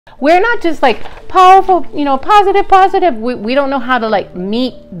We're not just like powerful, you know, positive. We don't know how to like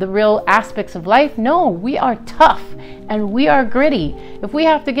meet the real aspects of life. No, we are tough and we are gritty. If we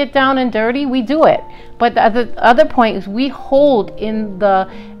have to get down and dirty, we do it. But the other point is we're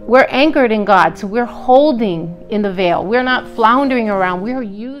anchored in God. So we're holding in the veil. We're not floundering around. We're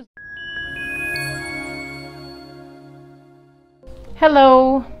using.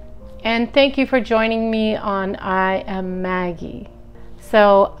 Hello, and thank you for joining me on I Am Maggie.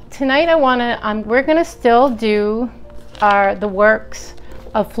 So tonight we're gonna still do the works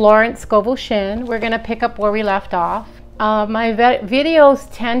of Florence Scovel Shinn. We're gonna pick up where we left off. My videos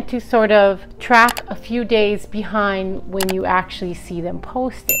tend to sort of track a few days behind when you actually see them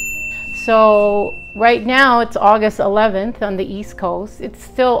posted. So right now it's August 11th on the East Coast. It's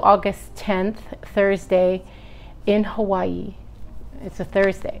still August 10th, Thursday in Hawaii. It's a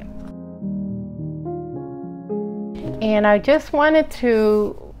Thursday. And I just wanted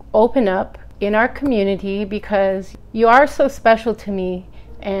to open up in our community because you are so special to me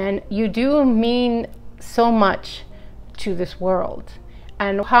and you do mean so much to this world.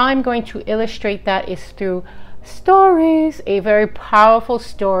 And how I'm going to illustrate that is through stories, a very powerful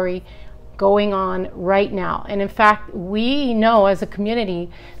story going on right now. And in fact, we know as a community,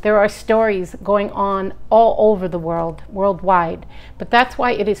 there are stories going on all over the world, worldwide. But that's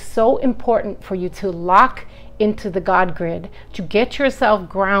why it is so important for you to lock into the God grid, to get yourself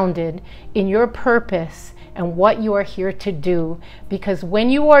grounded in your purpose and what you are here to do. Because when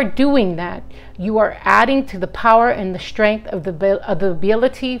you are doing that, you are adding to the power and the strength of the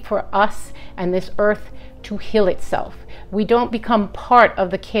ability for us and this earth to heal itself. We don't become part of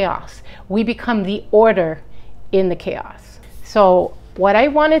the chaos. We become the order in the chaos. So what I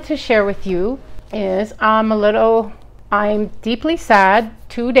wanted to share with you is I'm deeply sad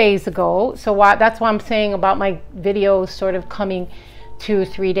 2 days ago. So that's why I'm saying about my videos sort of coming 2 or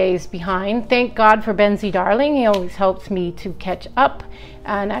 3 days behind. Thank God for Benzie Darling. He always helps me to catch up.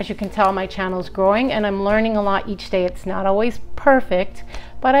 And as you can tell, my channel is growing and I'm learning a lot each day. It's not always perfect,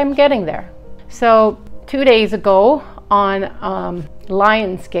 but I'm getting there. So 2 days ago on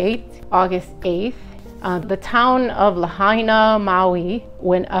Lionsgate, August 8th, the town of Lahaina, Maui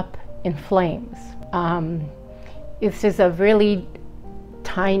went up in flames. This is a really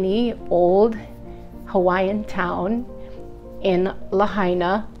tiny, old Hawaiian town in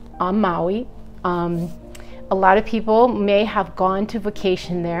Lahaina on Maui. A lot of people may have gone to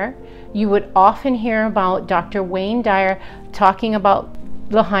vacation there. You would often hear about Dr. Wayne Dyer talking about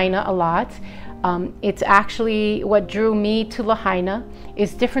Lahaina a lot. It's actually what drew me to Lahaina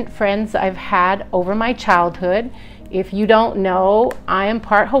is different friends I've had over my childhood. If you don't know, I am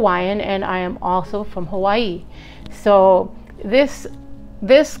part Hawaiian and I am also from Hawaii. So this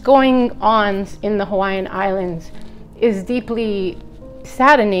going on in the Hawaiian Islands is deeply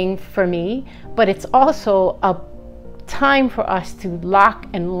saddening for me, but it's also a time for us to lock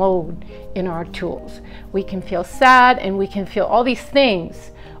and load in our tools. We can feel sad and we can feel all these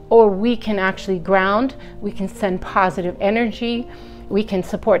things, or we can actually ground, we can send positive energy, we can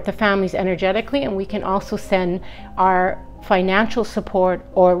support the families energetically, and we can also send our financial support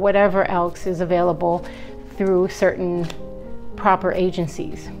or whatever else is available through certain proper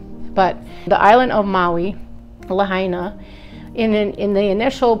agencies. But the island of Maui, Lahaina, in the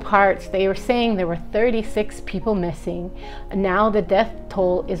initial parts, they were saying there were 36 people missing. Now the death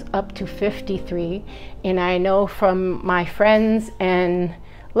toll is up to 53. And I know from my friends and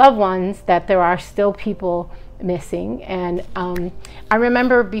loved ones that there are still people missing. And I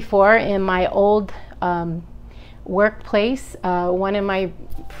remember before in my old workplace, one of my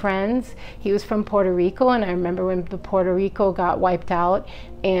friends, he was from Puerto Rico, and I remember when the Puerto Rico got wiped out,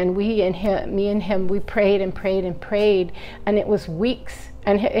 and me and him, we prayed and prayed and prayed, and it was weeks,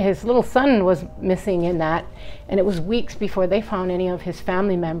 and his little son was missing in that, and it was weeks before they found any of his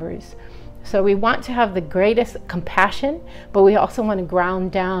family members. So we want to have the greatest compassion, but we also want to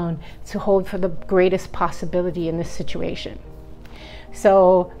ground down to hold for the greatest possibility in this situation.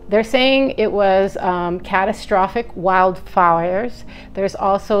 So they're saying it was catastrophic wildfires. There's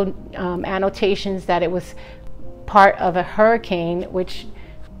also annotations that it was part of a hurricane, which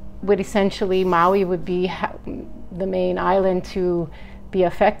would essentially, Maui would be the main island to be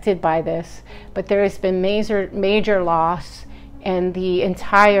affected by this. But there has been major loss, and the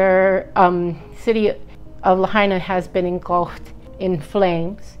entire city of Lahaina has been engulfed in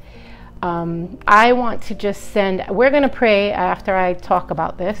flames. I want to just we're going to pray after I talk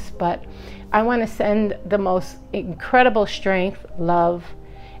about this, but I want to send the most incredible strength, love,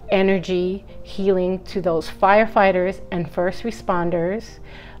 energy, healing to those firefighters and first responders.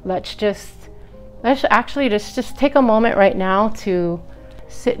 Let's actually just take a moment right now to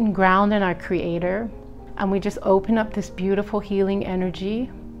sit and ground in our Creator, and we just open up this beautiful healing energy.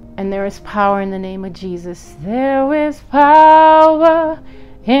 And there is power in the name of Jesus. There is power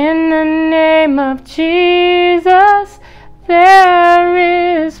in the name of Jesus.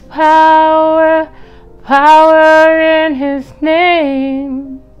 There is power, power in His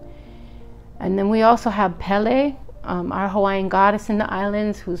name. And then we also have Pele, our Hawaiian goddess in the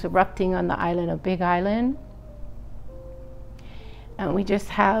islands, who's erupting on the island of Big Island. And we just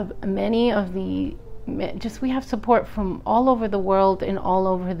have many of the, we have support from all over the world and all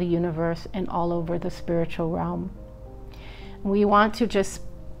over the universe and all over the spiritual realm. We want to just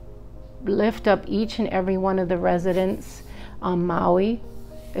lift up each and every one of the residents on Maui,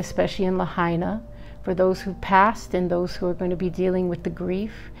 especially in Lahaina, for those who passed and those who are going to be dealing with the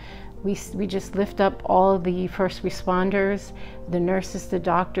grief. We just lift up all the first responders, the nurses, the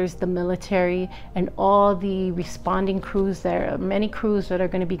doctors, the military, and all the responding crews. There are many crews that are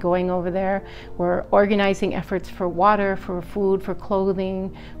going to be going over there. We're organizing efforts for water, for food, for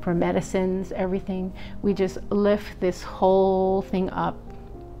clothing, for medicines, everything. We just lift this whole thing up.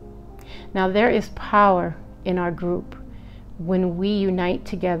 Now, there is power in our group when we unite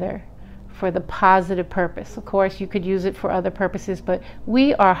together for the positive purpose. Of course, you could use it for other purposes, but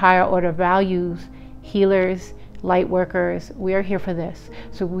we are higher order values, healers, light workers. We are here for this.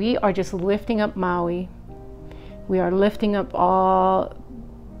 So we are just lifting up Maui. We are lifting up all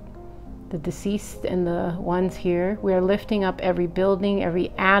the deceased and the ones here. We are lifting up every building, every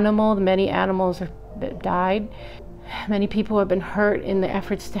animal. Many animals have died. Many people have been hurt in the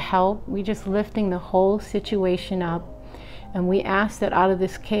efforts to help. We're just lifting the whole situation up. And we ask that out of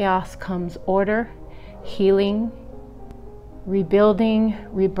this chaos comes order, healing, rebuilding,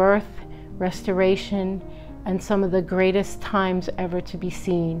 rebirth, restoration, and some of the greatest times ever to be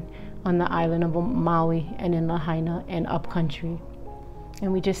seen on the island of Maui and in Lahaina and upcountry.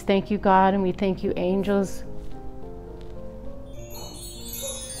 And we just thank you, God, and we thank you, angels.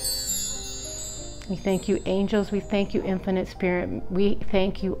 We thank you, angels. We thank you, Infinite Spirit. We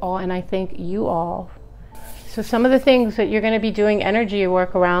thank you all, and I thank you all. So some of the things that you're going to be doing energy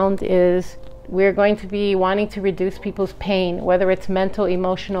work around is we're going to be wanting to reduce people's pain, whether it's mental,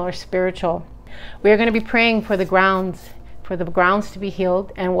 emotional, or spiritual. We're going to be praying for the grounds to be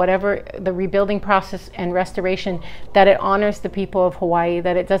healed, and whatever the rebuilding process and restoration, that it honors the people of Hawaii,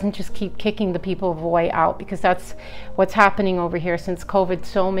 that it doesn't just keep kicking the people of Hawaii out, because that's what's happening over here since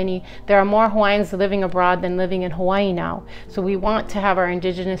COVID. There are more Hawaiians living abroad than living in Hawaii now. So we want to have our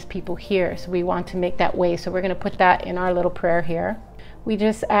indigenous people here. So we want to make that way. So we're going to put that in our little prayer here. We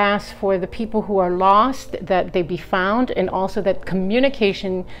just ask for the people who are lost, that they be found, and also that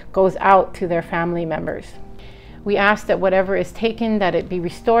communication goes out to their family members. We ask that whatever is taken, that it be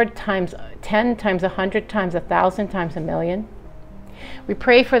restored times 10, times 100, times 1,000, times 1,000,000. We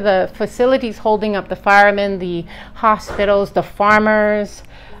pray for the facilities holding up the firemen, the hospitals, the farmers,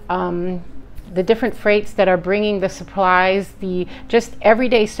 the different freights that are bringing the supplies, the just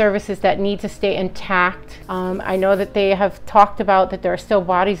everyday services that need to stay intact. I know that they have talked about that there are still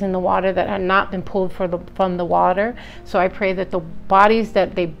bodies in the water that have not been pulled from the water. So I pray that the bodies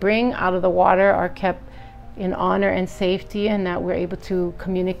that they bring out of the water are kept in honor and safety, and that we're able to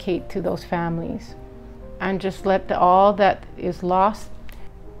communicate to those families. And just let all that is lost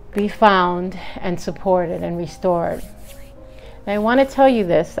be found and supported and restored. And I want to tell you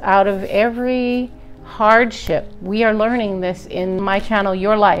this, out of every hardship, we are learning this in my channel,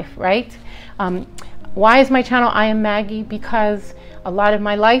 Your Life, right? Why is my channel I Am Maggie? Because a lot of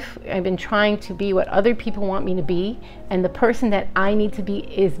my life, I've been trying to be what other people want me to be, and the person that I need to be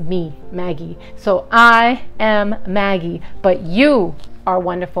is me, Maggie. So I am Maggie, but you are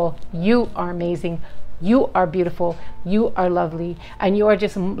wonderful, you are amazing, you are beautiful, you are lovely, and you are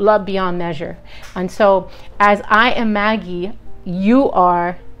just loved beyond measure. And so as I am Maggie, you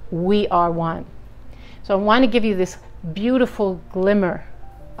are, we are one. So I want to give you this beautiful glimmer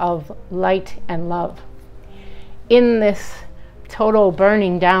of light and love. In this total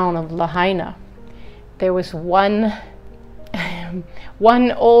burning down of Lahaina, there was one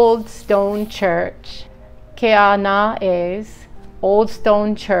old stone church, Keanae's old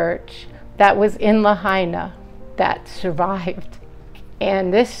stone church, that was in Lahaina, that survived.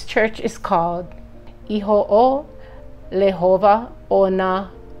 And this church is called Iho'o Lehova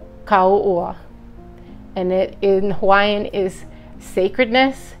Ona Kau'ua. And it in Hawaiian is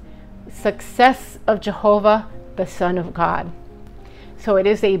sacredness, success of Jehovah, the Son of God. So it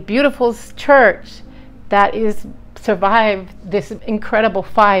is a beautiful church that is survived this incredible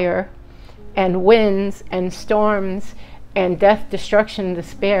fire and winds and storms and death, destruction,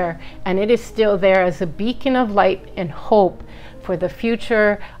 despair. And it is still there as a beacon of light and hope for for the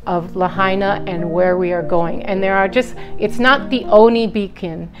future of Lahaina and where we are going. And there are just, it's not the only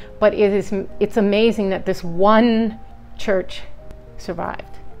beacon, but it's amazing that this one church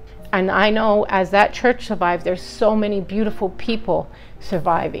survived. And I know as that church survived, there's so many beautiful people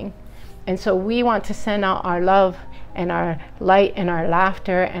surviving. And so we want to send out our love and our light and our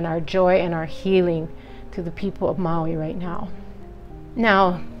laughter and our joy and our healing to the people of Maui right now.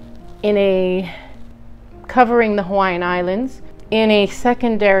 Now, covering the Hawaiian Islands, in a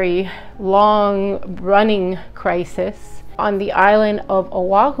secondary long running crisis on the island of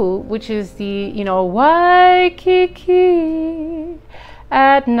Oahu, which is the, Waikiki,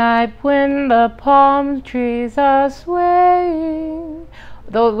 at night when the palm trees are swaying.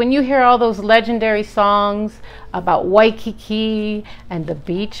 Though when you hear all those legendary songs about Waikiki and the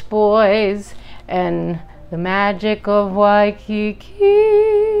Beach Boys and the magic of Waikiki,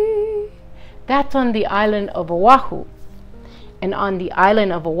 that's on the island of Oahu. And on the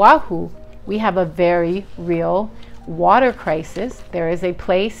island of Oahu, we have a very real water crisis. There is a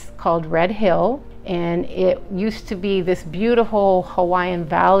place called Red Hill, and it used to be this beautiful Hawaiian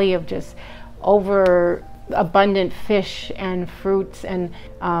valley of just abundant fish and fruits and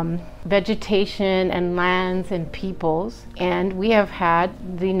vegetation and lands and peoples. And we have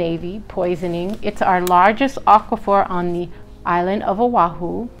had the Navy poisoning. It's our largest aquifer on the island of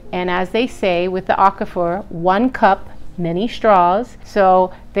Oahu. And as they say with the aquifer, one cup, many straws.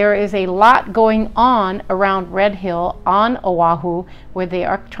 So there is a lot going on around Red Hill on Oahu where they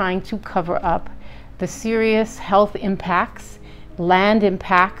are trying to cover up the serious health impacts, land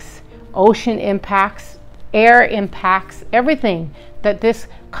impacts, ocean impacts, air impacts, everything that this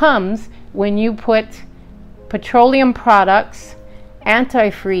comes when you put petroleum products,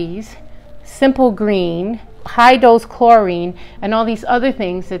 antifreeze, simple green, high dose chlorine, and all these other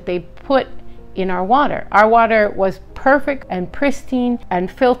things that they put in our water. Our water was perfect and pristine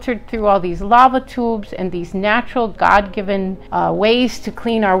and filtered through all these lava tubes and these natural God-given ways to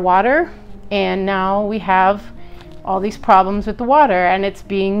clean our water. And now we have all these problems with the water, and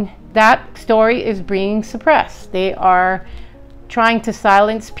that story is being suppressed. They are trying to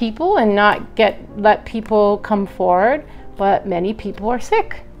silence people and not let people come forward, but many people are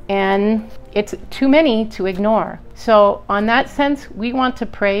sick and it's too many to ignore. So on that sense, we want to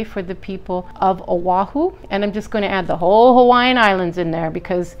pray for the people of Oahu, and I'm just going to add the whole Hawaiian Islands in there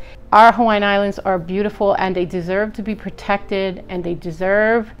because our Hawaiian Islands are beautiful and they deserve to be protected and they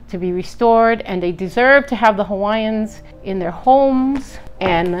deserve to be restored and they deserve to have the Hawaiians in their homes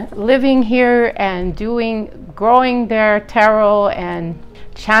and living here and growing their taro and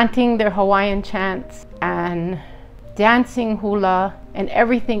chanting their Hawaiian chants and dancing hula and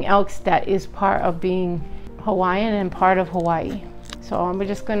everything else that is part of being Hawaiian and part of Hawaii. So I'm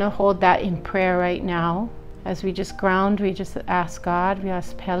just going to hold that in prayer right now. As we just ground, we just ask God, we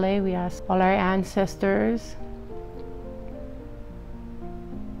ask Pele, we ask all our ancestors.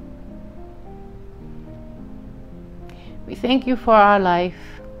 We thank you for our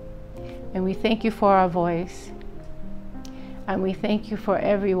life, and we thank you for our voice, and we thank you for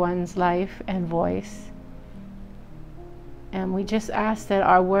everyone's life and voice. And we just ask that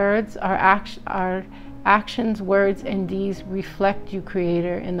our words, our actions, words, and deeds reflect you,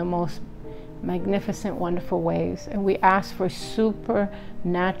 Creator, in the most magnificent, wonderful ways. And we ask for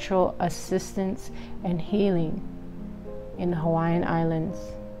supernatural assistance and healing in the Hawaiian Islands.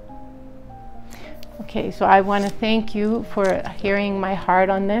 Okay, so I want to thank you for hearing my heart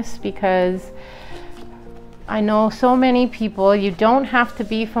on this, because I know so many people, you don't have to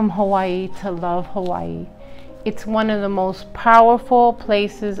be from Hawaii to love Hawaii. It's one of the most powerful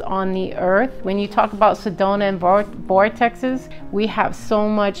places on the earth. When you talk about Sedona and vortexes, we have so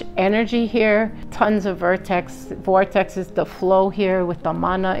much energy here, tons of vortexes. The flow here with the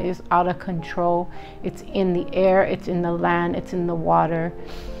mana is out of control. It's in the air, it's in the land, it's in the water.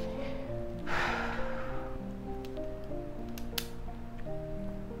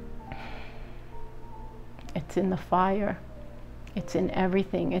 It's in the fire. It's in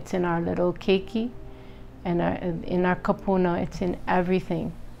everything. It's in our little keiki. And in our kapuna, it's in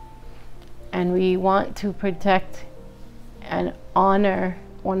everything. And we want to protect and honor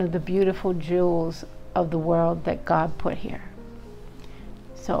one of the beautiful jewels of the world that God put here.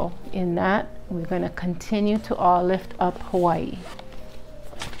 So in that, we're going to continue to all lift up Hawaii.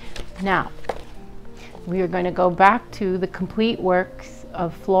 Now, we are going to go back to the complete works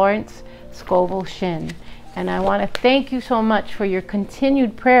of Florence Scovel Shinn. And I want to thank you so much for your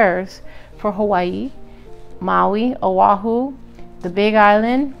continued prayers for Hawaii, Maui, Oahu, the Big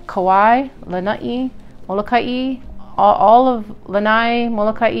Island, Kauai, Lanai, Molokai, all of Lanai,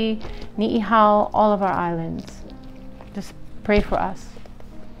 Molokai, Ni'ihau, all of our islands. Just Pray for us.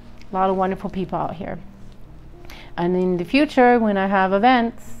 A lot of wonderful people out here. And in the future, when I have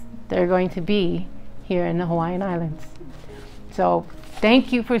events, they're going to be here in the Hawaiian Islands. So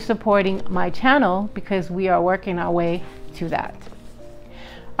thank you for supporting my channel, because we are working our way to that.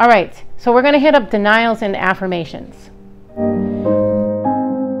 All right, so we're going to hit up denials and affirmations.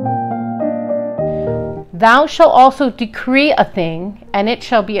 Thou shalt also decree a thing, and it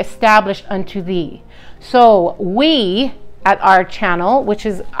shall be established unto thee. So we at our channel, which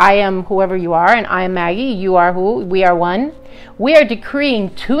is I am whoever you are, and I am Maggie, you are who, we are one. We are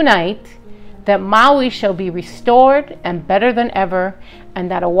decreeing tonight that Maui shall be restored and better than ever, and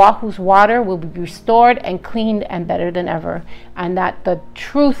that Oahu's water will be restored and cleaned and better than ever, and that the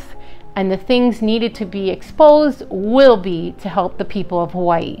truth and the things needed to be exposed will be to help the people of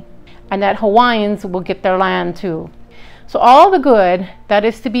Hawaii, and that Hawaiians will get their land too. So all the good that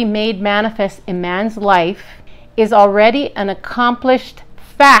is to be made manifest in man's life is already an accomplished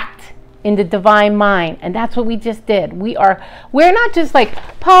fact in the divine mind, and that's what we just did. We're not just like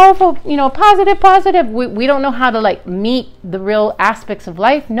powerful, positive. We don't know how to like meet the real aspects of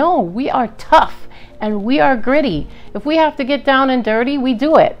life. No, we are tough and we are gritty. If we have to get down and dirty, we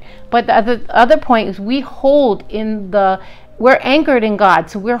do it. But the other point is we're anchored in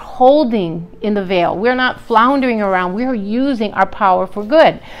God, so we're holding in the veil. We're not floundering around. We're using our power for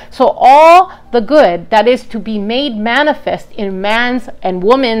good. So all the good that is to be made manifest in man's and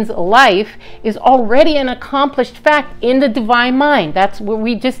woman's life is already an accomplished fact in the divine mind. That's where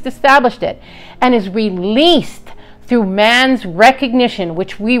we just established it, and is released through man's recognition,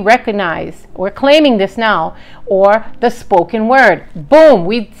 which we recognize. We're claiming this now, or the spoken word. Boom,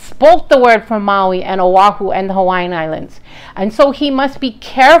 we spoke the word from Maui and Oahu and the Hawaiian Islands. And so he must be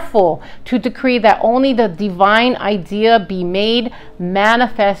careful to decree that only the divine idea be made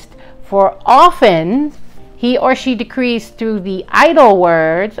manifest, for often he or she decrees through the idle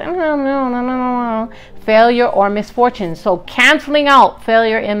words, failure or misfortune. So canceling out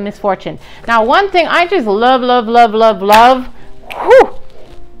failure and misfortune. Now, one thing I just love, whew,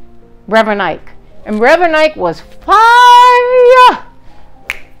 Reverend Ike. And Reverend Ike was fire.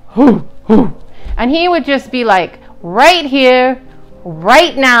 And he would just be like, right here,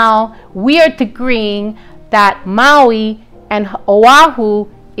 right now, we are decreeing that Maui and Oahu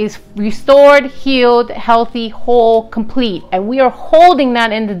is restored, healed, healthy, whole, complete. And we are holding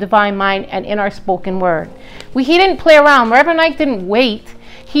that in the divine mind and in our spoken word. He didn't play around. Reverend Ike didn't wait.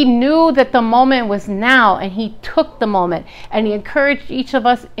 He knew that the moment was now, and he took the moment. And he encouraged each of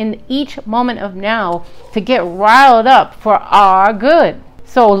us in each moment of now to get riled up for our good.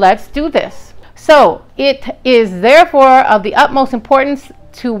 So let's do this. So it is therefore of the utmost importance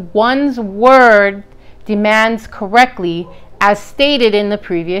to one's word demands correctly, as stated in the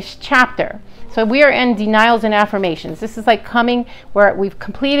previous chapter. So we are in denials and affirmations. This is like coming where we've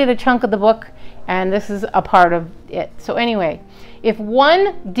completed a chunk of the book, and this is a part of it. So anyway, if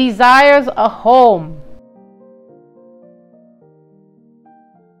one desires a home,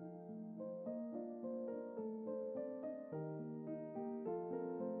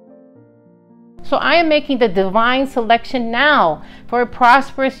 so I am making the divine selection now for a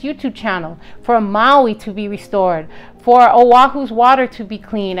prosperous YouTube channel, for Maui to be restored, for Oahu's water to be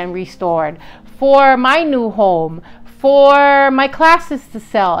clean and restored, for my new home, for my classes to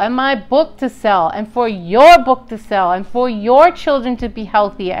sell, and my book to sell, and for your book to sell, and for your children to be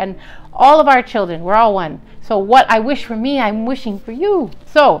healthy, and all of our children. We're all one. So what I wish for me, I'm wishing for you.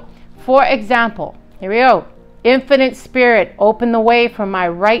 So, for example, here we go. Infinite Spirit, open the way for my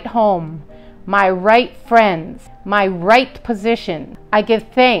right home, my right friends, my right position. I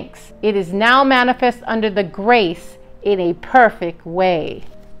give thanks. It is now manifest under the grace in a perfect way.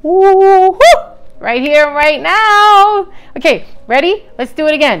 Woo-hoo! Right here, right now. Okay, ready? Let's do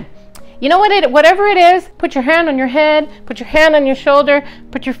it again. You know what? Whatever it is, put your hand on your head, put your hand on your shoulder,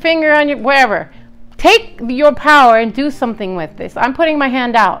 put your finger on your wherever. Take your power and do something with this. I'm putting my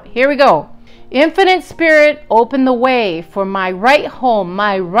hand out. Here we go. Infinite Spirit, open the way for my right home,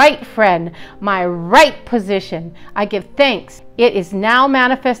 my right friend, my right position. I give thanks. It is now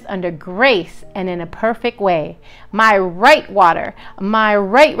manifest under grace and in a perfect way. My right water, my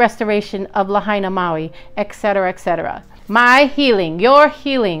right restoration of Lahaina Maui, etc., etc. My healing, your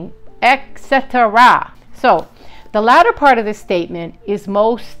healing, etc. So, the latter part of this statement is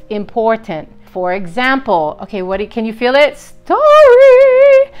most important. For example, okay, can you feel it?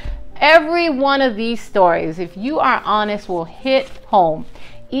 Story. Every one of these stories, if you are honest, will hit home.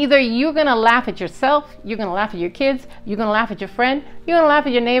 Either you're going to laugh at yourself, you're going to laugh at your kids, you're going to laugh at your friend, you're going to laugh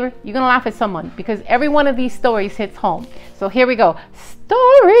at your neighbor, you're going to laugh at someone, because every one of these stories hits home. So here we go.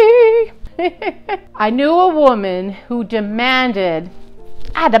 Story. I knew a woman who demanded,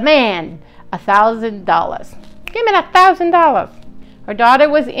 I demand $1,000. Give me that $1,000. Her daughter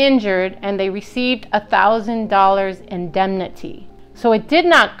was injured and they received $1,000 indemnity. So it did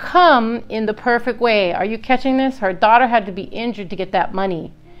not come in the perfect way. Are you catching this? Her daughter had to be injured to get that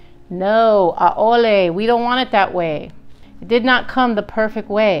money. No, aole, we don't want it that way. It did not come the perfect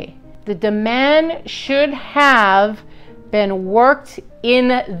way. The demand should have been worked in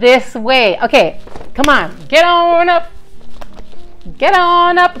this way. Okay, come on, get on up. Get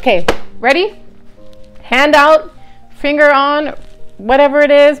on up. Okay, ready? Hand out, finger on, whatever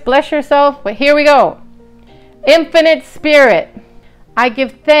it is, bless yourself. But here we go. Infinite Spirit, I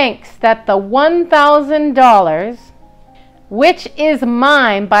give thanks that the $1,000, which is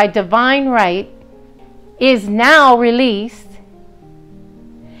mine by divine right, is now released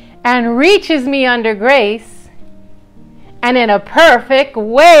and reaches me under grace and in a perfect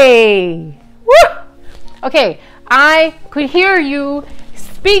way. Woo! Okay, I could hear you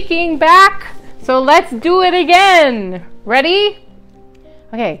speaking back, so let's do it again. Ready?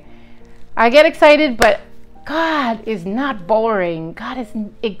 Okay, I get excited, but God is not boring. God is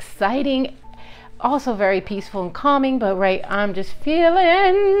exciting, also very peaceful and calming, but right, I'm just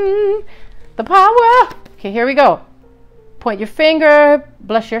feeling the power. Okay, here we go. Point your finger,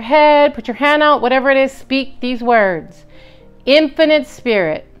 bless your head, put your hand out, whatever it is, speak these words. Infinite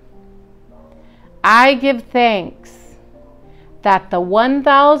Spirit, I give thanks that the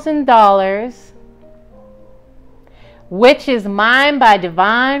 $1,000, which is mine by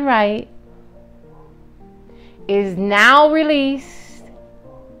divine right, is now released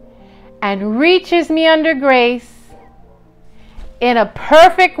and reaches me under grace in a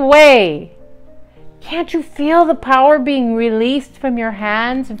perfect way. Can't you feel the power being released from your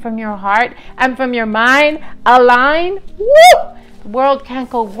hands and from your heart and from your mind? Align. Woo! The world can't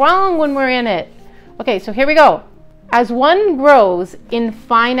go wrong when we're in it. Okay, so here we go. As one grows in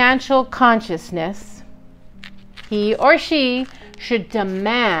financial consciousness, he or she should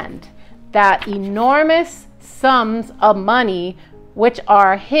demand that enormous sums of money, which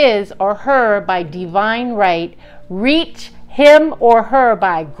are his or her by divine right, reach him or her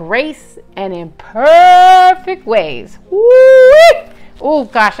by grace and in perfect ways. Oh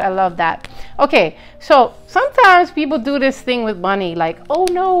gosh, I love that. Okay, so sometimes people do this thing with money like, oh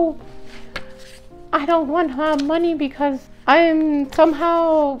no, I don't want money because I'm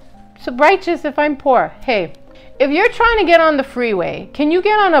somehow so righteous if I'm poor. Hey, if you're trying to get on the freeway, can you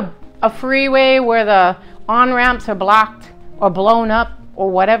get on a freeway where the on-ramps are blocked or blown up or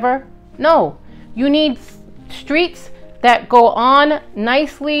whatever? No, you need streets that go on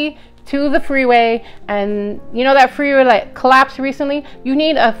nicely to the freeway. And you know that freeway like collapsed recently? You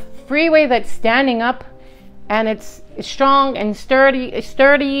need a freeway that's standing up and it's strong and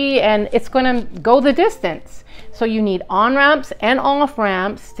sturdy and it's gonna go the distance. So you need on-ramps and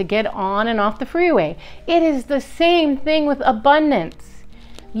off-ramps to get on and off the freeway. It is the same thing with abundance.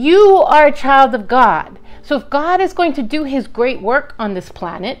 You are a child of God. So if God is going to do his great work on this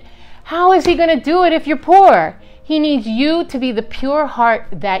planet, how is he going to do it if you're poor? He needs you to be the pure heart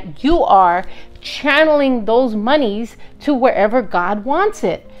that you are, channeling those monies to wherever God wants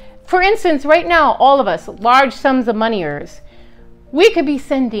it. For instance, right now, all of us, large sums of moneyers, we could be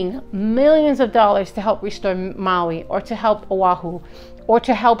sending millions of dollars to help restore Maui, or to help Oahu, or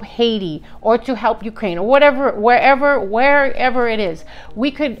to help Haiti, or to help Ukraine, or whatever, wherever it is.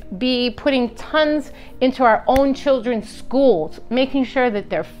 We could be putting tons into our own children's schools, making sure that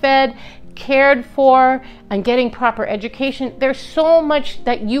they're fed, cared for, and getting proper education. There's so much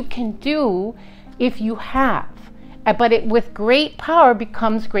that you can do if you have. But it, with great power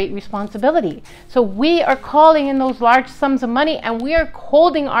becomes great responsibility. So we are calling in those large sums of money, and we are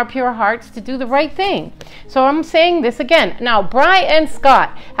holding our pure hearts to do the right thing. So I'm saying this again. Now, Brian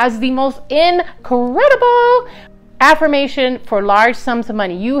Scott has the most incredible affirmation for large sums of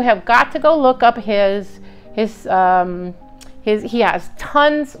money. You have got to go look up he has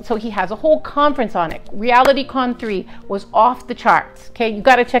tons, so he has a whole conference on it. RealityCon 3 was off the charts. Okay, you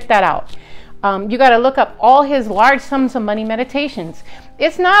got to check that out. You got to look up all his large sums of money meditations.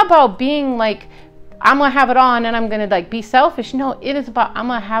 It's not about being like, I'm going to have it all and I'm going to like be selfish. No, it is about, I'm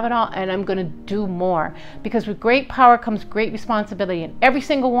going to have it all and I'm going to do more. Because with great power comes great responsibility. And every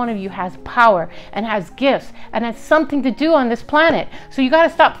single one of you has power and has gifts and has something to do on this planet. So you got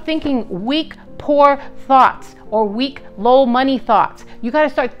to stop thinking weak, poor thoughts or weak, low money thoughts. You got to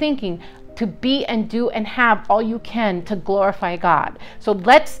start thinking to be and do and have all you can to glorify God. So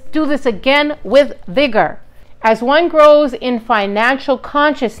let's do this again with vigor. As one grows in financial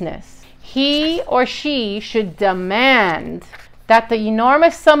consciousness, he or she should demand that the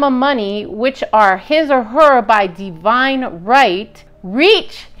enormous sum of money, which are his or her by divine right,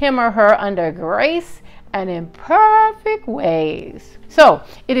 reach him or her under grace and in perfect ways. So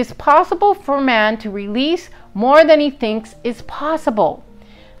it is possible for man to release more than he thinks is possible.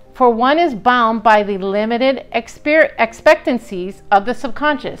 For one is bound by the limited expectancies of the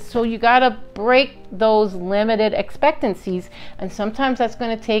subconscious. So you got to break those limited expectancies. And sometimes that's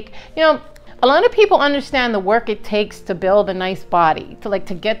going to take, a lot of people understand the work it takes to build a nice body,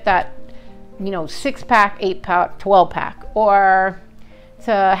 to get that, 6-pack, 8-pack, 12-pack, or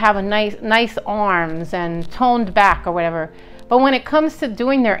to have a nice arms and toned back or whatever. But when it comes to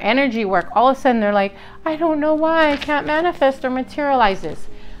doing their energy work, all of a sudden they're like, I don't know why I can't manifest or materialize this.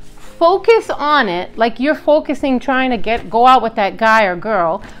 Focus on it like you're focusing trying to go out with that guy or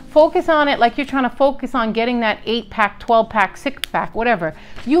girl. Focus on it like you're trying to focus on getting that 8-pack, 12-pack, 6-pack, whatever.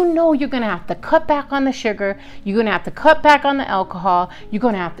 You know you're going to have to cut back on the sugar. You're going to have to cut back on the alcohol. You're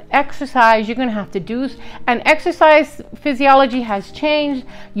going to have to exercise. You're going to have to do, and exercise physiology has changed.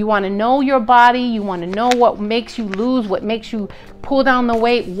 You want to know your body. You want to know what makes you lose, what makes you pull down the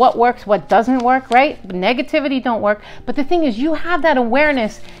weight, what works, what doesn't work, right? Negativity don't work. But the thing is, you have that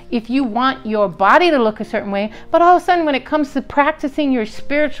awareness if you want your body to look a certain way. But all of a sudden, when it comes to practicing your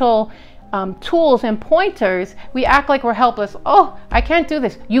spiritual tools and pointers, we act like we're helpless. Oh, I can't do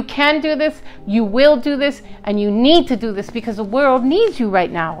this. You can do this. You will do this. And you need to do this because the world needs you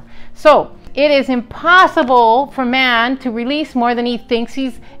right now. So it is impossible for man to release more than he thinks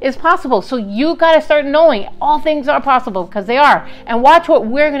is possible. So you got to start knowing all things are possible, because they are. And watch what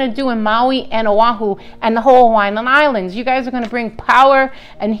we're going to do in Maui and Oahu and the whole Hawaiian Islands. You guys are going to bring power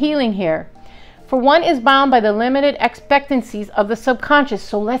and healing here. For one is bound by the limited expectancies of the subconscious.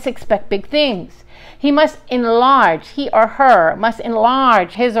 So let's expect big things. He or her must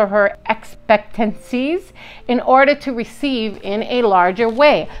enlarge his or her expectancies in order to receive in a larger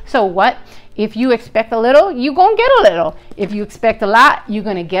way. So what? If you expect a little, you're going to get a little. If you expect a lot, you're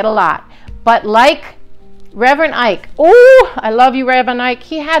going to get a lot. But like Reverend Ike, oh, I love you, Reverend Ike.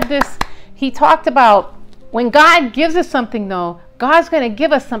 He talked about when God gives us something, though, God's going to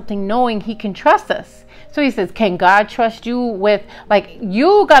give us something knowing he can trust us. So he says, can God trust you with,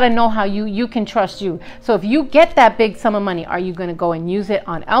 you got to know how you can trust you. So if you get that big sum of money, are you going to go and use it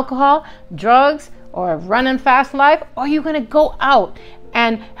on alcohol, drugs, or running fast life? Or are you going to go out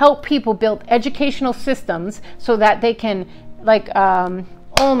and help people build educational systems so that they can,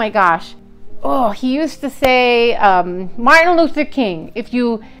 oh my gosh. Oh, he used to say, Martin Luther King, if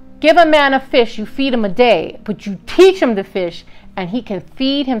you give a man a fish, you feed him a day, but you teach him to fish, and he can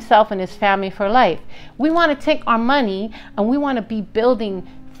feed himself and his family for life. We want to take our money and we want to be building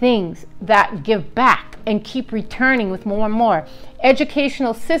things that give back and keep returning with more and more.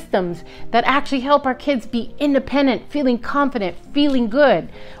 Educational systems that actually help our kids be independent, feeling confident, feeling good,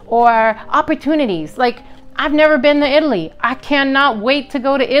 or opportunities. I've never been to Italy. I cannot wait to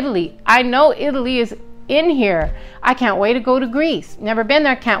go to Italy. I know Italy is in here. I can't wait to go to Greece. Never been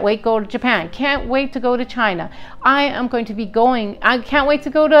there. Can't wait to go to Japan. Can't wait to go to China. I am going to be going. I can't wait to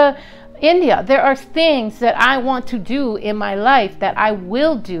go to India. There are things that I want to do in my life that I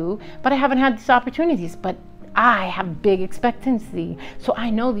will do, but I haven't had these opportunities. But I have big expectancy. So I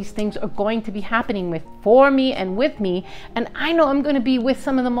know these things are going to be happening for me and with me. And I know I'm going to be with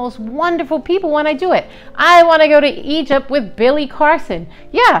some of the most wonderful people when I do it. I want to go to Egypt with Billy Carson.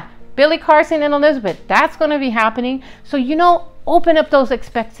 Yeah. Billy Carson and Elizabeth, that's going to be happening. So, open up those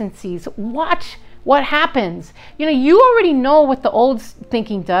expectancies. Watch what happens. You already know what the old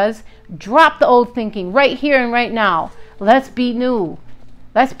thinking does. Drop the old thinking right here and right now. Let's be new.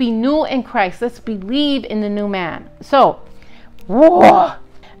 Let's be new in Christ. Let's believe in the new man. So,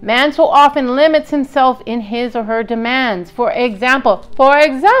 man so often limits himself in his or her demands. For example,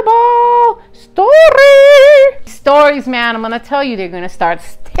 stories, man, I'm going to tell you, they're going to start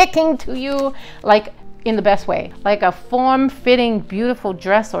sticking to you in the best way, like a form-fitting, beautiful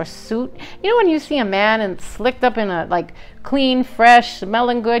dress or suit. When you see a man and slicked up in a clean, fresh,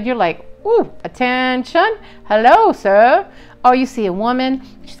 smelling good, you're like, ooh, attention, hello, sir. Or you see a woman,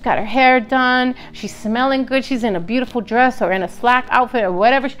 she's got her hair done, she's smelling good, she's in a beautiful dress or in a slack outfit or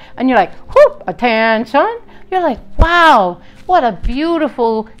whatever, and you're like, whoop, attention. You're like, wow, what a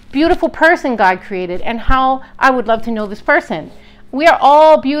beautiful, beautiful person God created, and how I would love to know this person. We are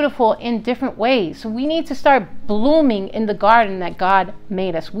all beautiful in different ways. So we need to start blooming in the garden that God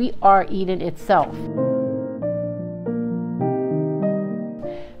made us. We are Eden itself.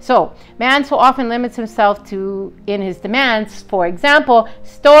 So man so often limits himself in his demands. For example,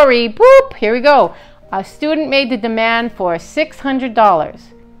 here we go. A student made the demand for $600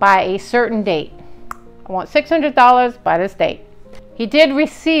 by a certain date. I want $600 by this date. He did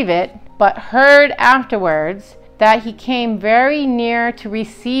receive it, but heard afterwards that he came very near to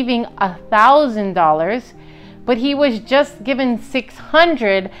receiving $1,000, but he was just given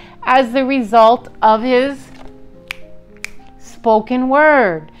 $600 as the result of his spoken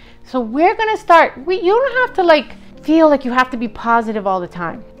word. So we're gonna start, you don't have to like feel like you have to be positive all the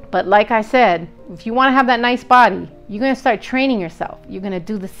time. But like I said, if you want to have that nice body, you're going to start training yourself. You're going to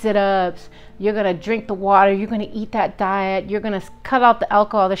do the sit-ups, you're going to drink the water, you're going to eat that diet, you're going to cut out the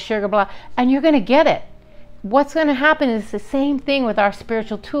alcohol, the sugar, blah, and you're going to get it. What's going to happen is the same thing with our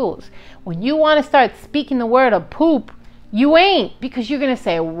spiritual tools. When you want to start speaking the word of poop, you ain't, because you're going to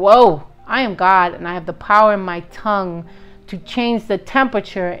say, whoa, I am God and I have the power in my tongue to change the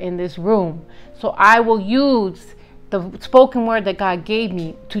temperature in this room. So I will use the spoken word that God gave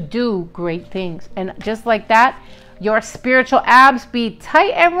me to do great things. And just like that, your spiritual abs be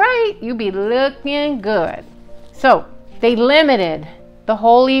tight and right. You be looking good. So they limited the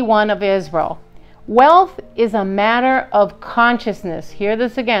Holy One of Israel. Wealth is a matter of consciousness. Hear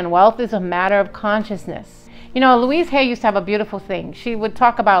this again. Wealth is a matter of consciousness. You know, Louise Hay used to have a beautiful thing. She would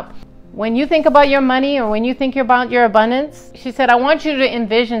talk about when you think about your money or when you think about your abundance, she said, I want you to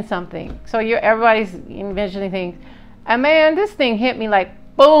envision something. So everybody's envisioning things. And man, this thing hit me like,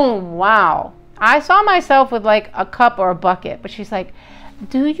 boom, wow. I saw myself with like a cup or a bucket, but she's like,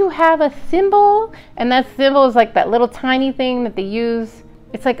 do you have a thimble? And that thimble is like that little tiny thing that they use.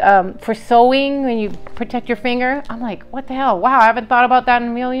 It's like for sewing when you protect your finger. I'm like, what the hell? Wow, I haven't thought about that in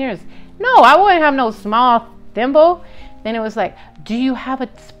a million years. No, I wouldn't have no small thimble. Then it was like, do you have a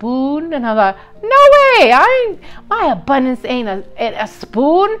spoon? And I was like, no way, my abundance ain't a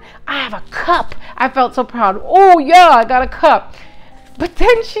spoon. I have a cup. I felt so proud. Oh yeah, I got a cup. But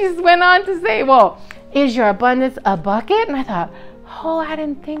then she went on to say, well, is your abundance a bucket? And I thought, oh, I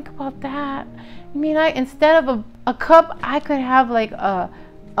didn't think about that. I mean, instead of a cup, I could have like a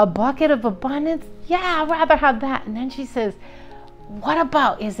bucket of abundance. Yeah, I'd rather have that. And then she says, what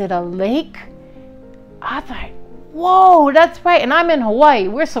about, is it a lake? I thought, whoa, that's right. And I'm in Hawaii.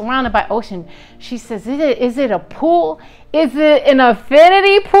 We're surrounded by ocean. She says, is it a pool? Is it an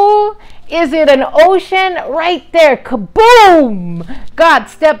infinity pool? Is it an ocean? Right there. Kaboom! God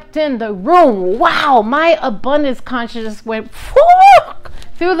stepped in the room. Wow, my abundance consciousness went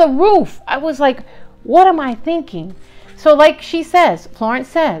through the roof. I was like, what am I thinking? So like she says, Florence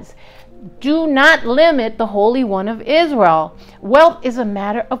says, do not limit the Holy One of Israel. Wealth is a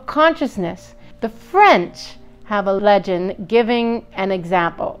matter of consciousness. The French have a legend giving an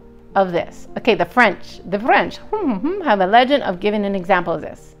example of this. Okay, the French have a legend of giving an example of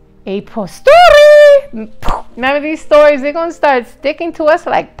this. A story. Remember these stories? They're going to start sticking to us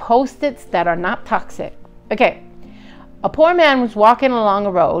like Post-its that are not toxic. Okay, a poor man was walking along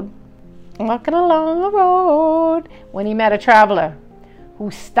a road when he met a traveler who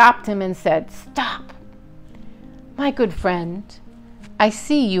stopped him and said, stop. My good friend, I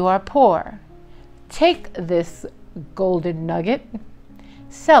see you are poor. Take this golden nugget,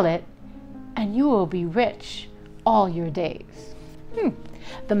 sell it, and you will be rich all your days.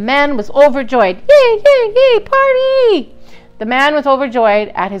 The man was overjoyed. Yay, yay, yay, party! The man was overjoyed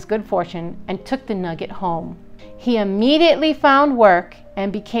at his good fortune and took the nugget home. He immediately found work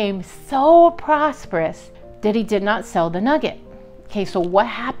and became so prosperous that he did not sell the nugget. Okay, so what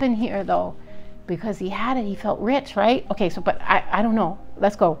happened here though? Because he had it, he felt rich, right? Okay, so but I don't know.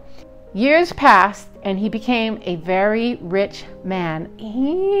 Let's go. Years passed and he became a very rich man.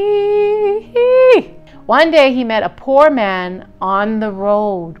 One day he met a poor man on the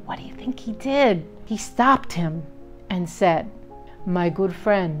road. What do you think he did? He stopped him and said, my good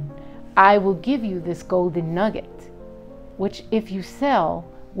friend, I will give you this golden nugget, which if you sell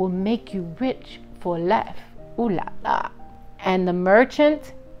will make you rich for life. Ooh la la. And the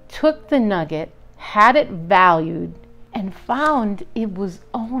merchant took the nugget, had it valued, and found it was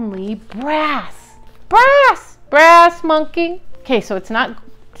only brass. Brass, monkey. Okay, so it's not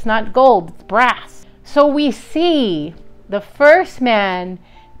gold, it's brass. So we see the first man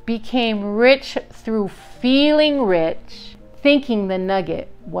became rich through feeling rich, thinking the nugget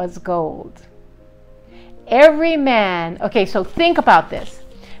was gold. Every man, okay, so think about this.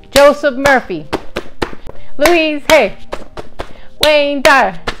 Joseph Murphy, Louise Hay, Wayne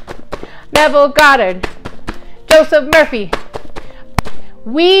Dyer, Neville Goddard, Joseph Murphy.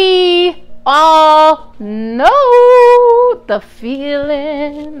 We all know the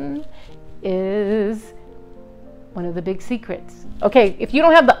feeling is one of the big secrets. Okay, if you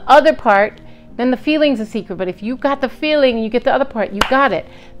don't have the other part, then the feeling's a secret. But if you got the feeling and you get the other part, you got it.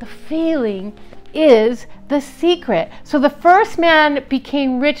 The feeling is the secret. So the first man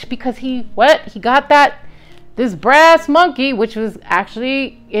became rich because he got that, this brass monkey, which was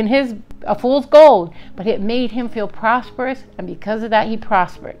actually in a fool's gold, but it made him feel prosperous, and because of that he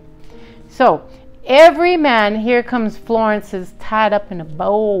prospered. So every man, here comes Florence's tied up in a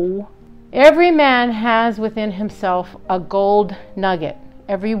bow. Every man has within himself a gold nugget.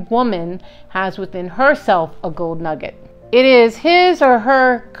 Every woman has within herself a gold nugget. It is his or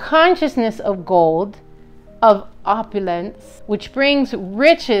her consciousness of gold, of opulence, which brings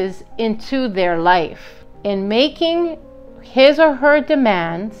riches into their life. In making his or her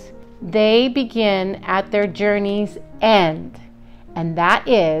demands, they begin at their journey's end. And that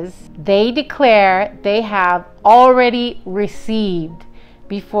is, they declare they have already received.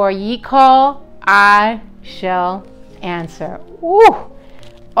 Before ye call, I shall answer. Woo!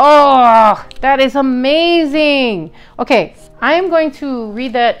 Oh, that is amazing. Okay, I am going to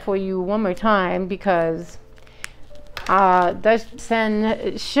read that for you one more time because that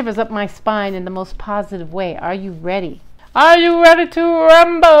sends shivers up my spine in the most positive way. Are you ready? Are you ready to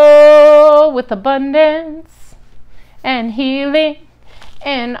rumble with abundance and healing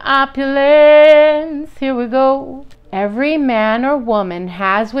and opulence? Here we go. Every man or woman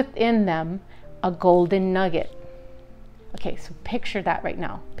has within them a golden nugget. Okay, so picture that right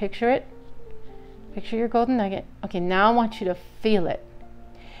now. Picture it. Picture your golden nugget. Okay, now I want you to feel it.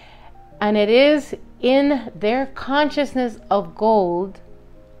 And it is in their consciousness of gold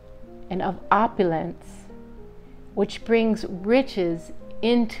and of opulence, which brings riches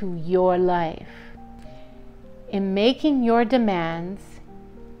into your life. In making your demands,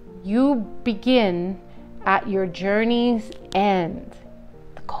 you begin at your journey's end,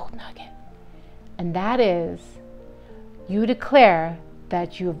 the gold nugget. And that is, you declare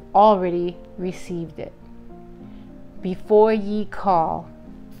that you've already received it. Before ye call,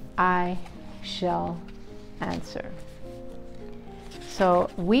 I shall answer. So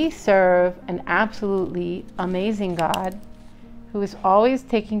we serve an absolutely amazing God who is always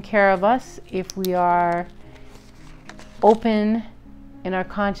taking care of us if we are open in our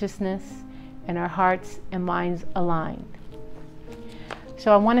consciousness and our hearts and minds aligned.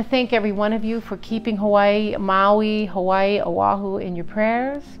 So I want to thank every one of you for keeping Hawaii, Maui, Hawaii, Oahu in your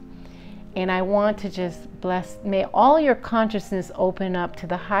prayers. And I want to just bless, may all your consciousness open up to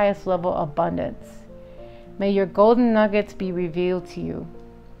the highest level of abundance. May your golden nuggets be revealed to you.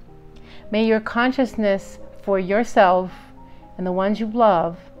 May your consciousness for yourself and the ones you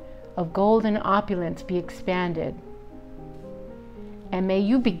love of gold and opulence be expanded. And may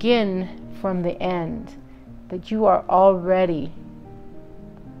you begin from the end, that you are already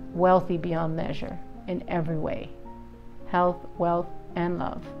wealthy beyond measure in every way. Health, wealth, and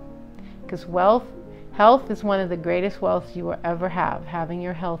love. Because health is one of the greatest wealths you will ever have. Having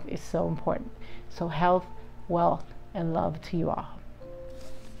your health is so important. So health, wealth, and love to you all.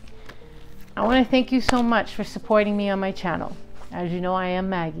 I want to thank you so much for supporting me on my channel. As you know, I am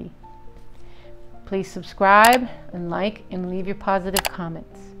Maggie. Please subscribe and like and leave your positive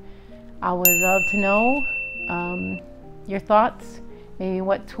comments. I would love to know your thoughts. Maybe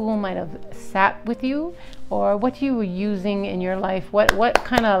what tool might have sat with you, or what you were using in your life. What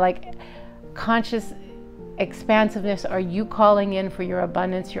kind of like conscious expansiveness are you calling in for your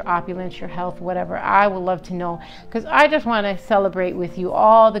abundance, your opulence, your health, whatever. I would love to know, because I just want to celebrate with you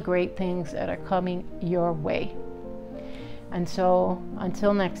all the great things that are coming your way. And so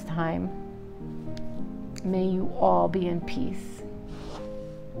until next time, may you all be in peace.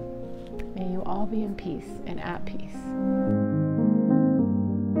 May you all be in peace and at peace.